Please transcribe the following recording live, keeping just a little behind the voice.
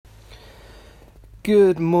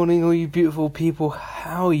Good morning, all you beautiful people.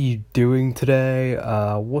 How are you doing today?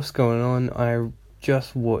 What's going on? I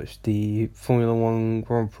just watched the Formula One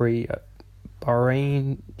Grand Prix at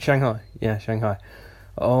Shanghai. Yeah, Shanghai.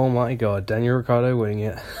 Oh my god, Daniel Ricciardo winning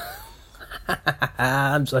it.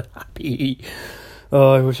 I'm so happy.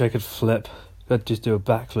 Oh, I wish I could flip. I'd just do a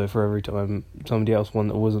backflip for every time somebody else won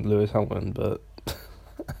that wasn't Lewis Hamilton, but...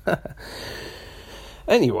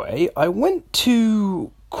 Anyway, I went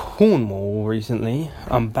to Cornwall recently.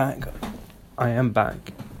 I'm back. I am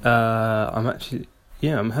back.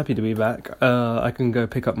 I'm happy to be back. I can go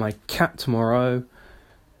pick up my cat tomorrow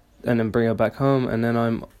and then bring her back home, and then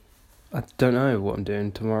I don't know what I'm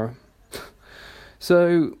doing tomorrow.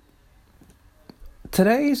 So,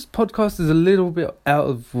 today's podcast is a little bit out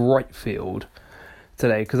of right field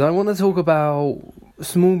today, because I want to talk about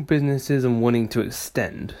small businesses and wanting to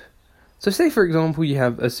extend. So say, for example, you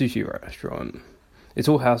have a sushi restaurant. It's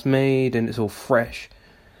all house-made and it's all fresh,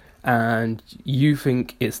 and you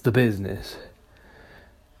think it's the business.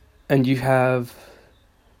 And you have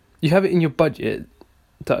it in your budget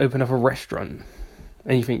to open up a restaurant.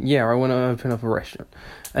 And you think, yeah, I want to open up a restaurant.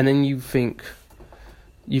 And then you think,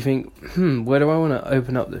 where do I want to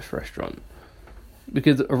open up this restaurant?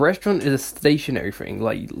 Because a restaurant is a stationary thing.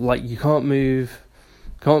 Like you can't move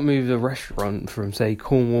the restaurant from, say,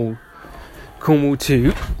 Cornwall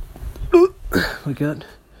to... Oh my god.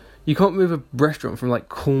 You can't move a restaurant from, like,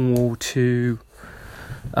 Cornwall to,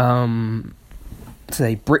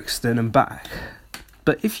 say, Brixton and back.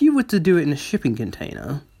 But if you were to do it in a shipping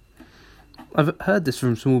container... I've heard this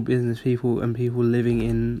from small business people and people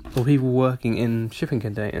people working in shipping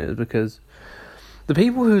containers, because the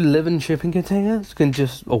people who live in shipping containers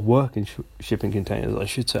work in shipping containers, I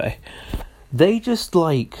should say. They're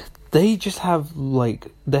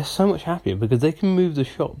so much happier because they can move the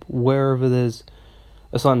shop wherever there's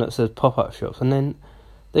a sign that says pop-up shops, and then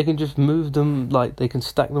they can just move them, like they can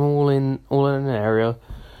stack them all in an area.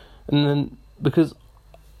 And then, because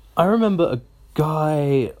I remember a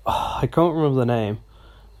guy, I can't remember the name,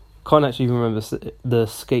 can't actually remember the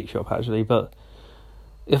skate shop actually, but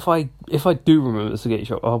if I do remember the skate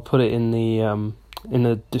shop, I'll put it in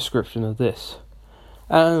the description of this.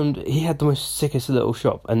 And he had the most sickest little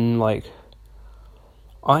shop, and like,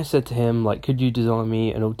 I said to him, like, could you design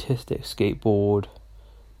me an autistic skateboard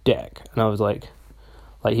deck? And I was like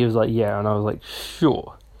he was like, yeah, and I was like,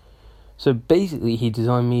 sure. So basically, he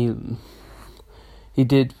designed me. He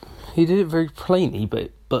did it very plainly,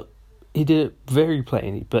 but he did it very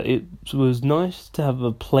plainly. But it was nice to have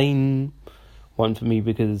a plain one for me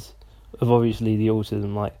because of obviously the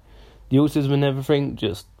autism, like the autism and everything.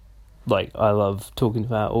 Just like, I love talking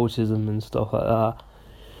about autism and stuff like that.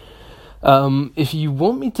 If you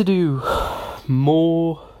want me to do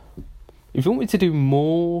more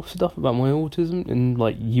stuff about my autism, and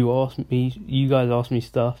like you guys ask me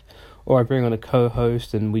stuff, or I bring on a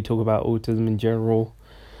co-host and we talk about autism in general,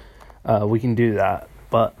 we can do that,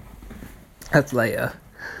 but that's later.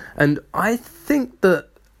 And I think that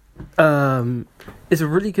it's a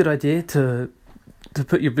really good idea to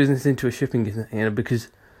put your business into a shipping container, because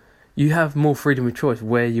you have more freedom of choice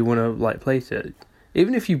where you want to like place it.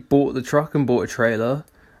 Even if you bought the truck and bought a trailer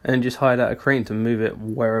and just hired out a crane to move it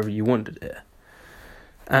wherever you wanted it.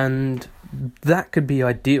 And that could be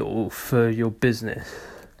ideal for your business.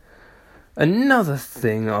 Another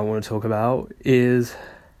thing I want to talk about is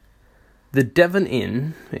the Devon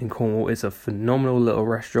Inn in Cornwall. Is a phenomenal little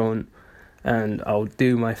restaurant, and I'll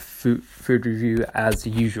do my food review as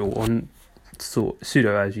usual on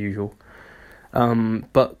pseudo as usual.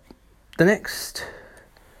 But the next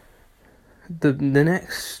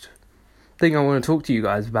thing I want to talk to you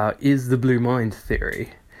guys about is the Blue Mind theory.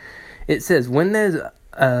 It says when there's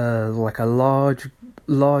like a large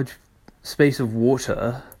space of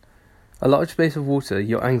water,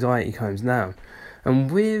 your anxiety comes down.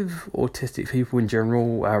 And with autistic people in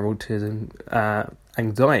general, our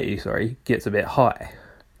anxiety gets a bit high.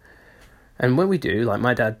 And when we do, like,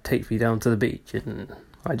 my dad takes me down to the beach and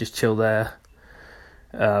I just chill there,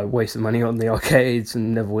 wasting money on the arcades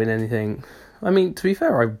and never win anything. I mean, to be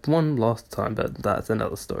fair, I won last time, but that's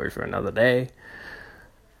another story for another day.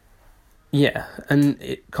 Yeah, and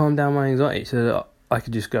it calmed down my anxiety so that I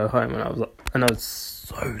could just go home, and I was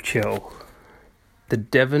so chill. The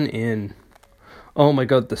Devon Inn. Oh my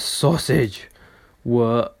god, the sausage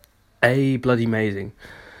were bloody amazing.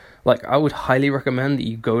 Like, I would highly recommend that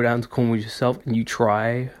you go down to Cornwall yourself and you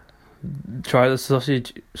try the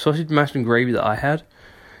sausage mashed and gravy that I had,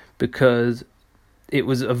 because it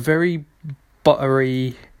was a very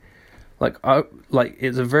buttery,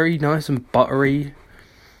 it's a very nice and buttery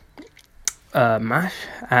mash,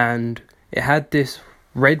 and It had this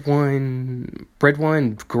red wine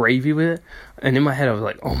gravy with it, and in my head I was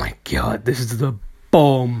like, oh my god, this is the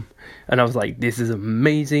bomb. And I was like, this is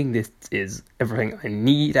amazing, this is everything I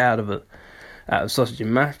need out of sausage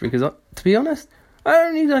and mash, because to be honest, I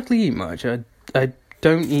don't exactly eat much. I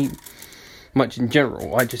don't eat much in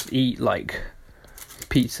general. I just eat like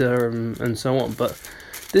pizza and so on, but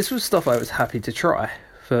this was stuff I was happy to try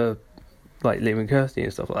for like Liam and Kirsty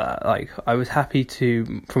and stuff like that. Like, I was happy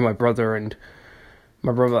for my brother and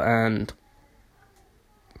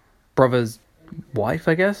brother's wife,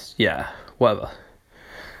 I guess. Yeah, whatever.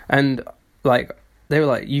 And like, they were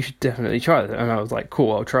like, you should definitely try it. And I was like,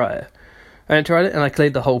 cool, I'll try it. And I tried it, and I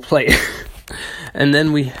cleared the whole plate. And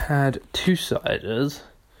then we had 2 ciders.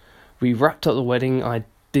 We wrapped up the wedding. I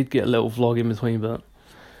did get a little vlog in between, but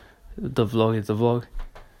the vlog is the vlog.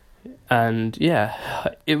 And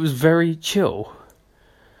yeah, it was very chill.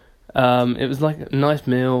 It was like a nice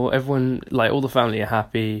meal. Everyone, like, all the family are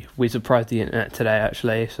happy. We surprised the internet today,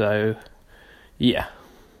 actually. So yeah.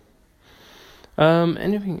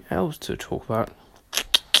 Anything else to talk about?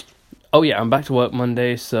 Oh yeah, I'm back to work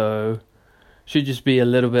Monday, so should just be a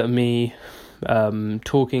little bit of me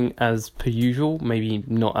talking as per usual. Maybe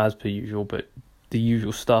not as per usual, but the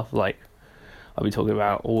usual stuff, like I'll be talking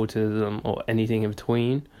about autism or anything in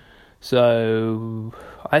between. So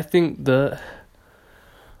I think that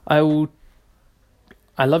I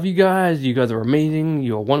love you guys. You guys are amazing.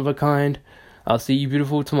 You're one of a kind. I'll see you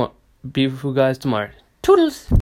beautiful guys tomorrow. Toodles!